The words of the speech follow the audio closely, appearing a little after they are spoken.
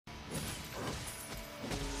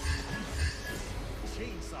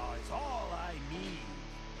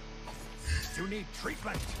You need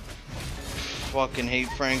treatment. Fucking hate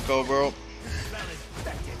Franco, bro.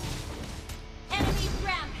 Enemy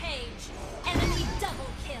rampage. Enemy double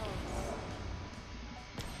kill.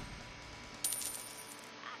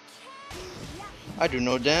 I do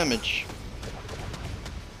no damage.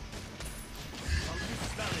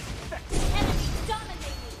 Enemy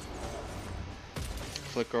dominated.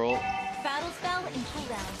 Flicker ult. Battle spell in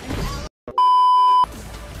cooldown.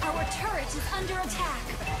 Our turret is under attack.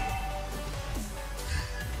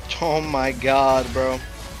 Oh my god, bro.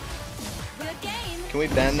 Good game. Can we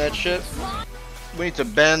ban that shit? We need to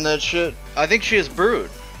ban that shit. I think she has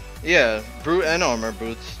Brood. Yeah, Brood and armor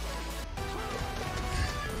boots.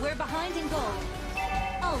 We're behind in gold.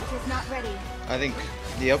 Ult is not ready. I think,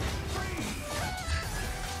 yep.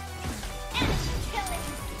 Enemy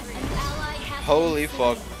killing. An ally has Holy been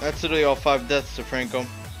fuck. slain. That's literally all 5 deaths to Franco.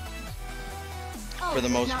 Ult For the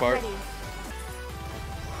is most not part. ready.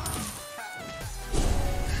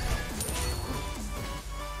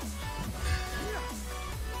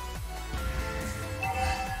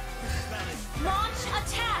 Launch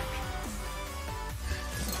attack.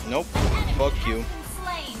 Nope. Enemy Fuck has you. been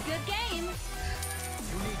slain. Good game.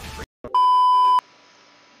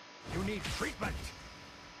 You need treatment.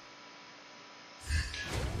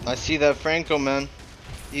 I see that Franco, man.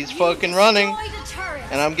 He's You fucking running. destroyed a turret.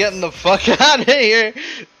 And I'm getting the fuck out of here.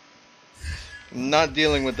 I'm not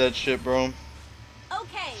dealing with that shit, bro.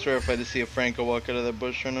 Okay. Terrified to see a Franco walk out of that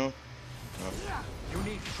bush right now. You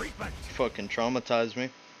need treatment. Fucking traumatized me.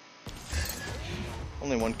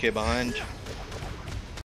 Only 1K behind.